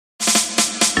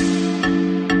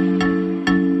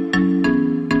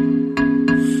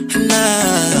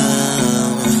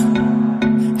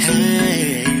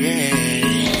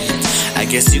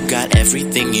got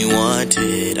everything you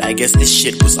wanted. I guess this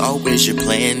shit was always your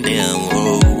plan, damn.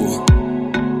 Whoa,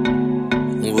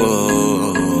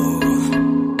 whoa.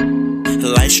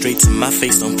 Light straight to my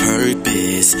face on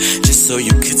purpose, just so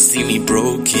you could see me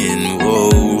broken.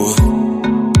 Whoa,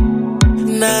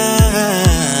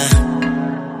 nah.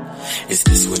 Is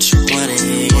this what you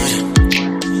wanted?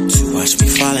 To watch me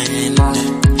falling,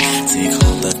 take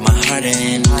hold of my heart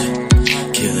and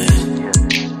kill it.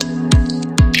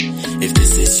 If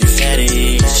this is your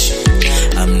fetish,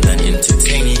 I'm done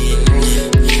entertaining.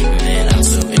 Man, I'm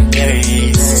so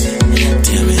embarrassed.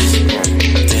 Damn it,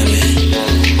 damn it.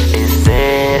 Is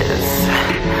this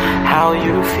how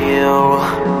you feel?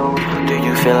 Do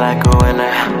you feel like going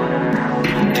there?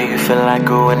 Do you feel like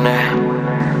going there?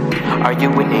 Are you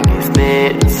winning? Is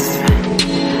this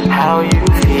how you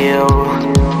feel?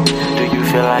 Do you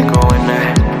feel like going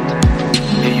there?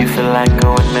 Do you feel like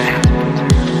going there?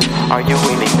 Are you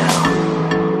winning now?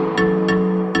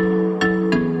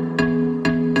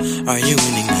 Are you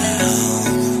winning now?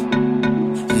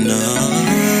 No.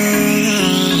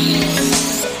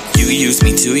 You used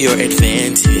me to your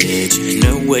advantage.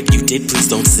 Know what you did, please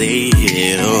don't say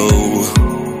it. Oh,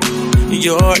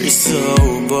 you're so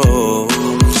bold.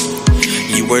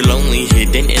 You were lonely,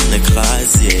 hidden in the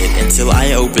closet, until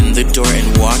I opened the door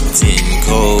and walked in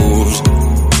cold.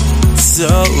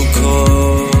 So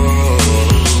cold.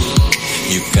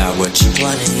 You got what you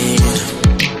wanted.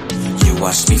 You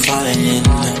watched me falling,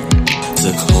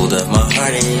 took hold of my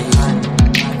heart and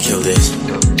killed it.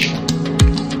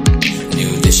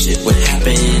 Knew this shit would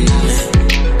happen,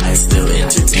 I still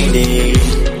entertained it.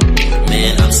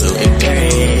 Man, I'm so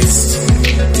embarrassed.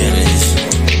 Damn it,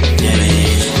 damn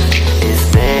it. Is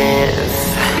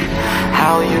this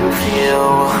how you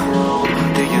feel?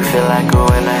 Do you feel like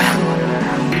going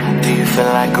there? Do you feel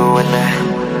like going there?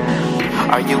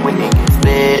 Are you winning? Is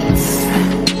this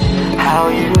how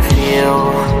you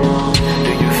feel?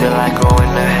 Do you feel like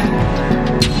going there?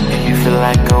 Do you feel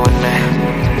like going there?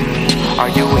 Are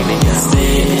you winning? Is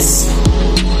this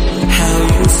how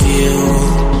you feel?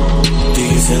 Do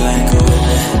you feel like going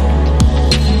there?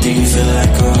 Do you feel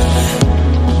like going there?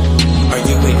 Are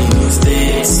you winning? Is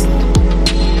this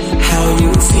how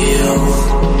you feel?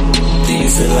 Do you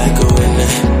feel like going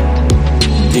there?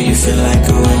 Do you feel like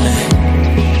going there?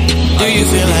 Do you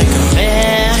feel like a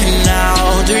man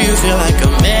now? Do you feel like a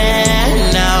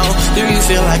man now? Do you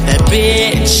feel like that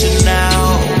bitch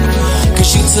now?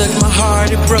 Cause you took my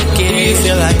heart and broke it. Do you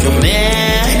feel like a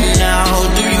man now?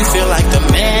 Do you feel like the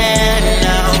man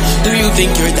now? Do you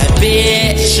think you're that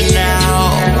bitch now?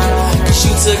 Cause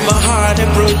you took my heart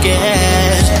and broke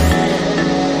it.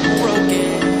 Broke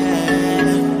it.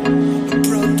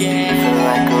 Broke it. Feel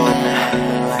like going there?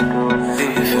 Do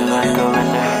you feel like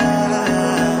going there?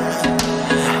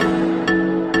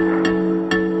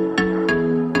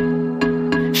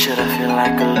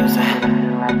 Like a loser,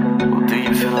 or do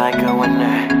you feel like a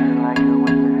winner?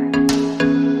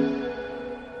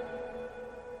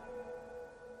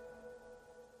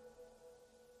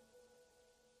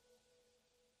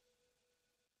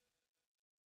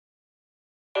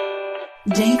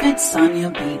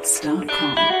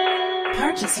 DavidSoniaBeats.com.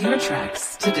 Purchase your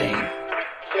tracks today.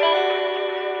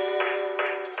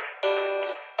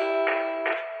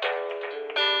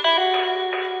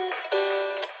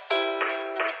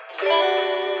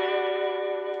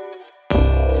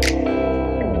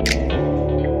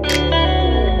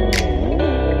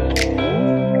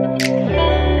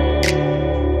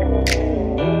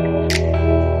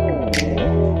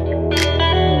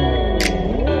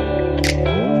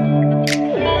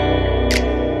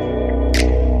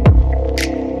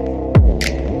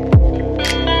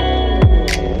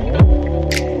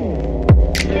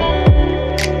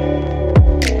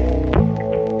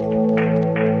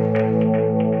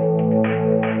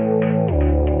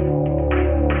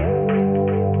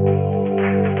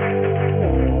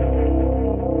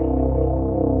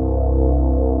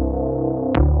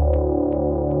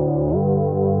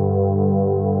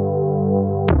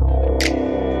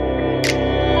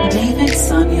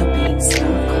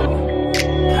 DavidSoniaBeats.com.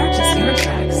 Purchase your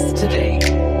tracks today.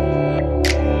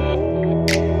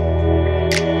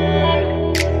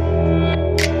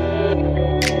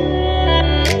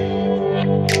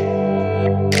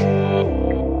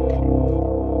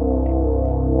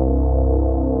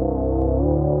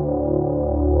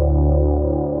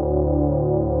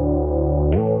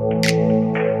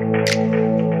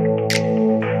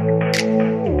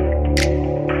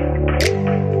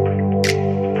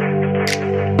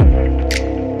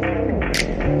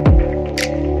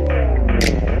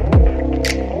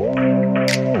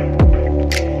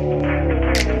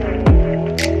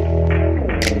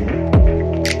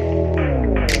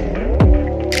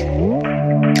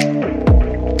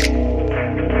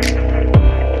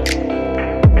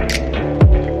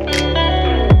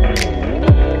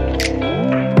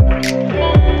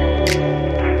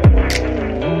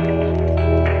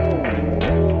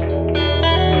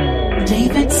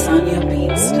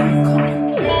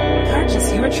 Resounds.com.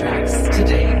 Purchase your tracks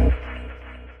today.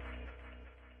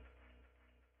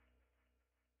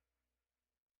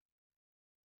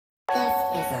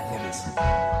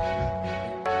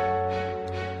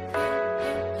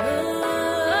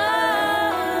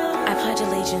 I pledge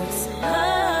allegiance to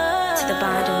the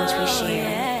bond in which we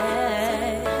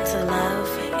share, to the love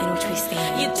in which we stand.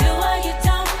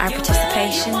 Our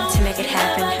participation to make it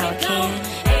happen how it can,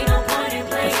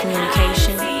 with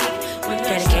communication,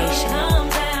 dedication,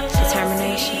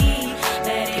 determination,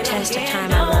 the test of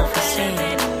time our love will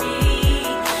stand.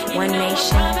 One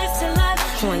nation,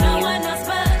 one you,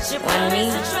 one me,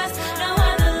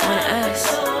 one us,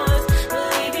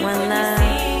 one love,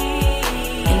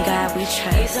 in God we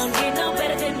trust. Amen.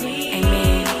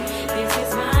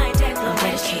 I'm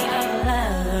dedicated.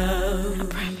 I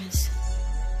promise.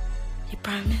 You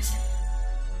promise?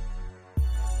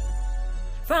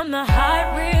 From the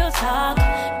heart, real talk.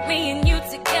 Me and you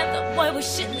together, boy, we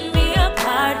shouldn't be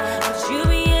apart. But you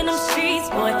be in them streets,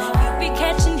 boy. You be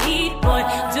catching heat, boy.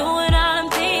 Doing all them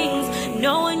things,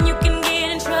 knowing you can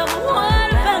get in trouble.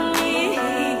 What about me?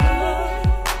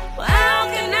 Well, how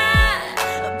can I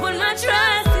put my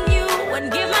trust in you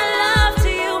and give my love to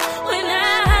you when I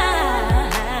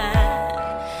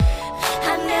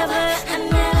never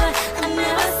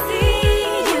see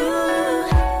you?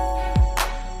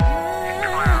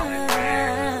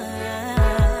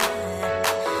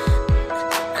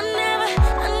 I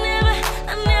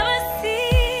never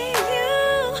see you.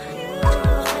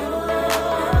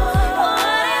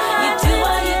 You do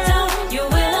or you don't, you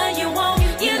will or you won't,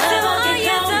 you love or you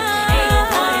don't. Ain't no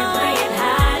point in playing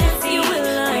hide and seek. When the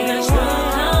truth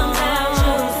comes out,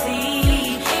 you'll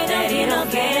see that it don't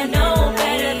get no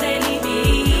better than me.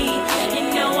 You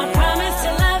know I promise to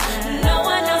love no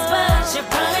one else but you.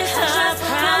 Promise to trust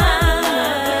no one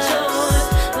but yours.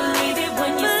 Believe it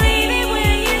when you see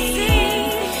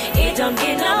it don't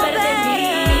get no better than me.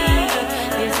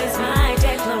 This is my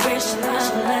declaration of love.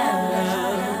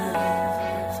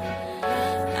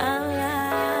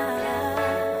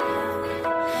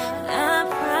 I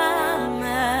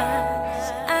promise.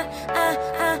 I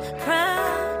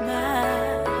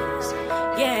promise.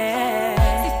 Yeah.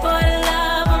 See, for the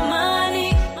love of money,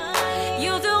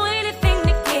 you'll do anything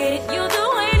to get it. You'll do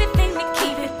anything to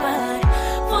keep it. But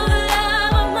for the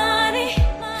love of money,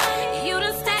 you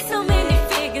done stack so many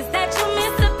figures that you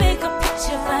miss the bigger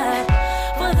picture. But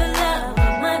for the love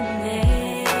of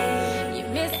money, you're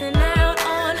missing out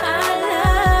on our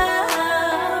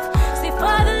love. See,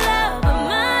 for the love of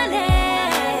money,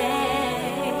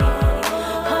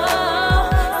 oh,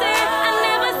 say I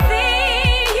never see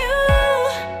you.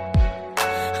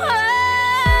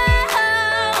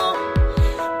 Oh,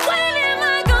 when am I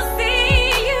gonna see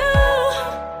you?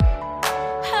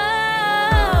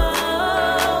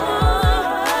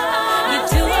 You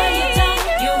do or you don't,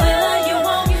 you will or you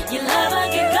won't, you love or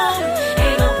you don't.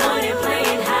 Ain't no point in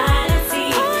playing hide and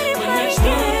seek. When the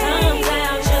truth comes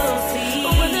out, you'll see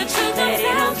that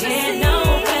it don't get no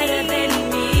better than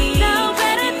me. You know I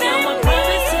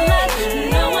promise to love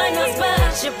no one else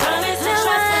but you. Promise to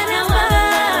trust no other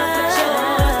love but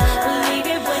yours. Believe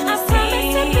it when you see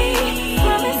it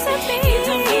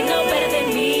don't get no better than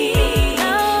me.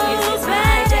 This is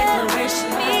my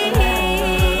declaration of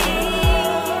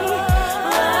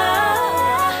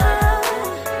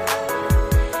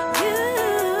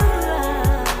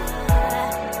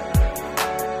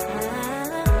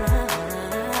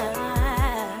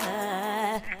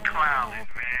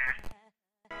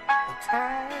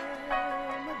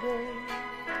Time of day.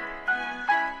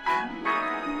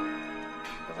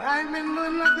 'Cause I ain't been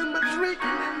doing nothing but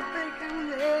drinking and thinking,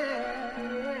 yeah.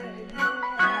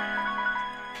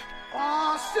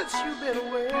 Oh, since you've been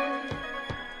away.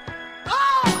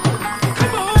 Oh,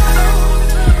 come on.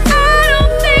 I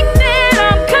don't think that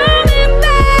I'm coming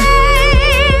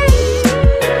back.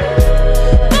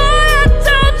 Boy, I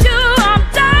told you I'm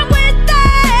done with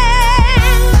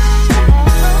that.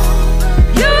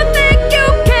 You think you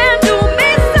can do me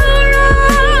so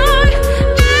wrong?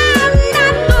 I'm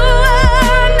not the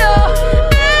one, no,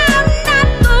 I'm not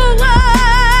the one.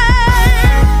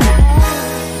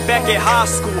 Back at high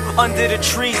school, under the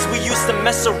trees, we used to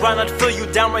mess around. I'd fill you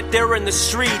down right there in the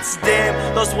streets.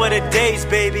 Damn, those were the days,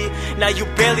 baby. Now you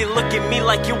barely look at me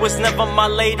like you was never my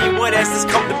lady. What has this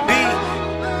come to be?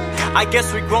 I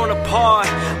guess we've grown apart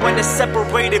when it's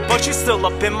separated, but you still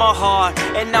up in my heart.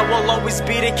 And that will always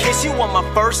be the case. You are my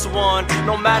first one.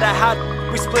 No matter how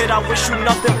we split, I wish you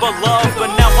nothing but love. But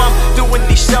now I'm doing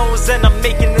these shows and I'm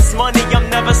making this money. I'm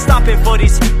never stopping for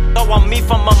these. Oh, I'm me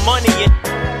for my money. And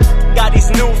got these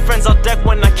new friends on deck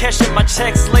when I cash in my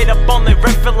checks. Laid up on the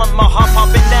rim, feeling my heart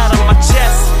popping out of my chest.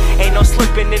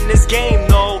 Even in this game,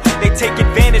 no, they take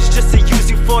advantage just to use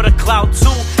you for the clout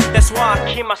too. That's why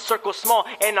I keep my circle small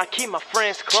and I keep my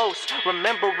friends close.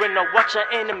 Remembering to watch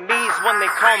our enemies when they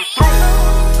come through.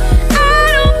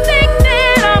 I don't think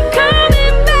that I'm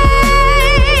coming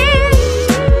back.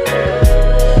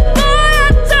 Boy,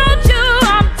 I told you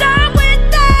I'm done with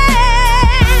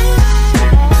that.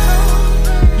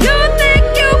 You think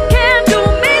you can do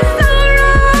me so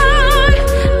wrong?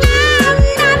 I'm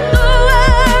not the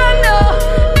one, no,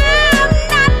 I'm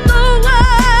not the one.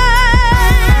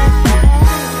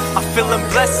 I'm feeling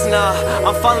blessed now.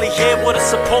 I'm finally able to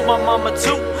support my mama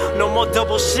too. No more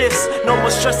double shifts, no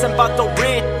more stressing about the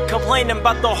rent, complaining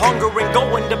about the hunger and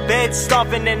going to bed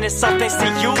starving, and it's all thanks to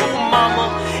you,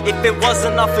 mama. If it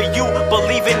wasn't enough for you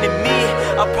believing in me,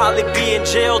 I'd probably be in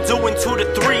jail doing 2 to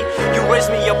 3. You raised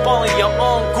me up all on your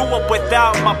own, grew up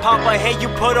without my papa. Hey, you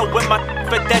put up with my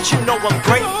for that, you know I'm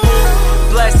grateful.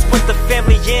 Blessed with the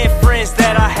family and friends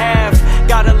that I have.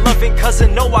 Got a loving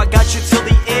cousin, know I got you till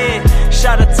the end.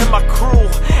 Shout out to my crew,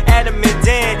 Adam and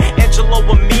Dan, Angelo,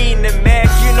 Amin, and Mac.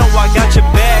 You know I got your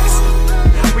backs.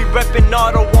 We reppin'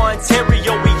 Ottawa,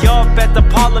 Ontario. We up at the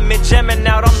Parliament, jamming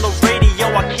out on the radio.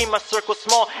 I keep my circle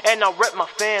small and I rep my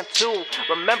fam too.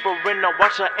 Remembering to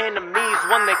watch our enemies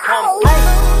when they come through.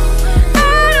 I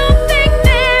don't think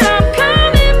that I'm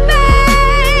coming back.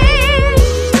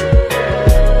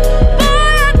 Boy,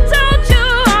 I told you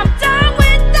I'm done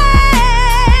with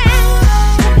that.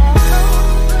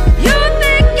 You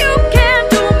think you can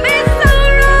do me so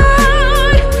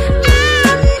wrong?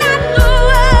 I'm not the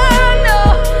one, no,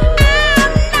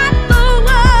 I'm not the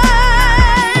one.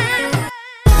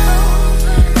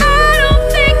 I don't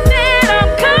think that I'm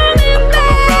coming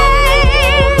back.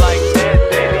 Like that,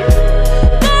 baby.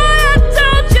 Boy, I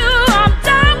told you I'm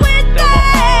done with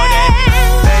that.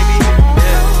 Baby,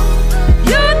 yeah.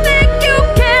 You think you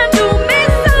can do me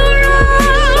so wrong?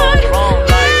 wrong,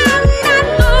 like I'm not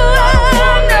the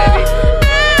one, no, I'm not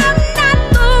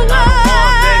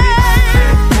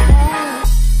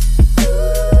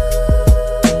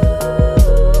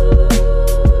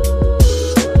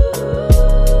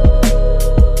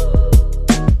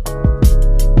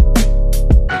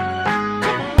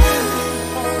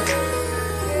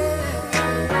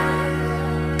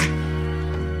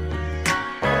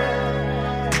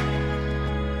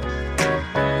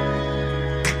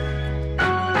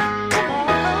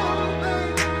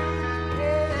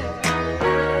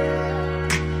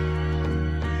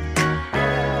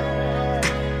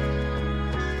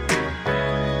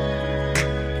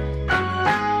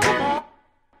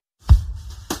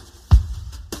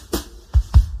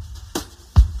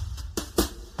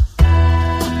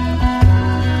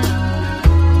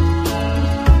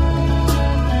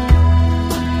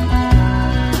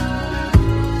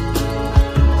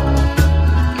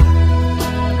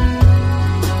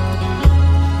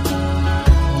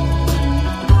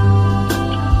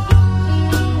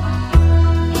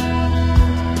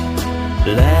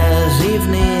Last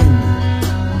evening,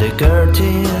 the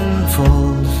curtain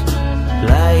falls,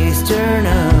 lights turn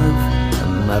up,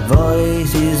 and my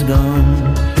voice is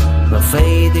gone. My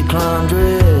faded clown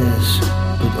dress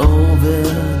put over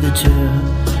the chair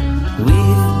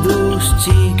with those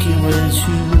cheeky red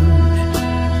shoes.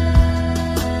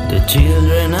 The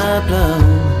children applaud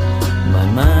my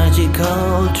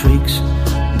magical tricks.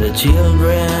 The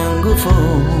children go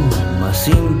for my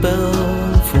simple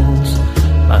faults.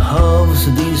 My hopes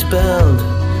dispelled,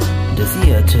 the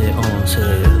theater on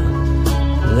sale,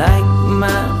 like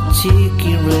my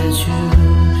cheeky red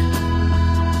shoes.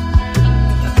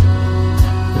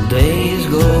 The days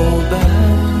go by,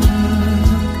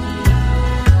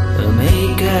 the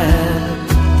makeup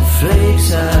flakes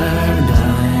are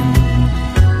dying.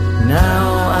 Now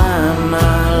I'm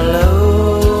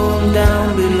alone down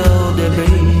below the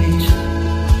bridge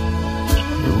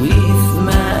with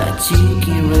my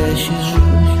cheeky red shoes.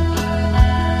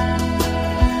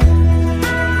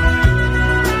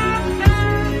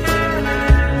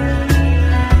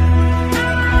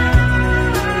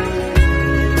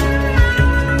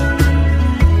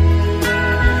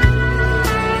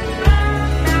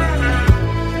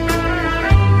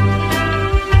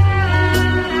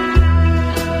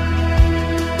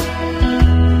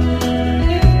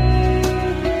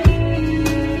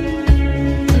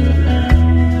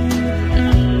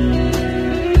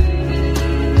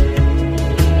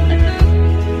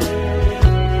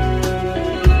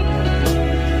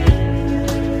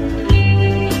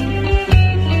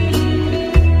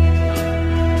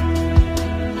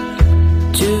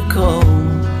 Too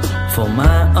cold for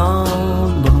my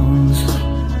old bones,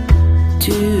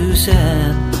 too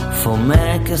sad for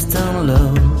my custom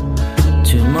love.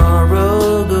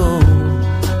 Tomorrow go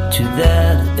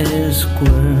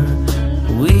square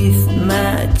with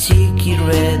my cheeky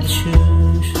red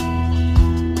shoes.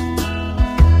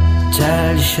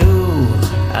 Child show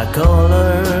a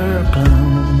color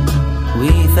clown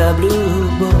with a blue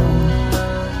bow,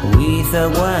 with a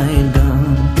white gun,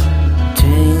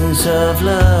 chains of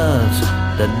love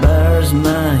that bars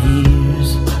my ears,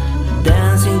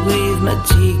 dancing with my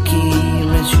cheeky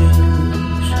red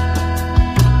shoes.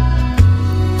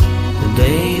 The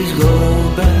days go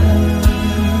by,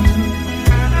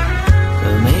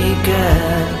 the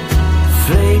makeup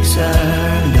flakes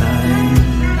are dying.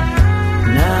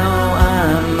 Now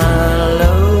I'm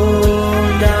alone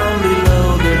down below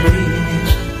the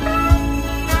bridge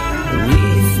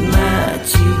with my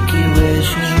cheeky red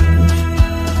shoes.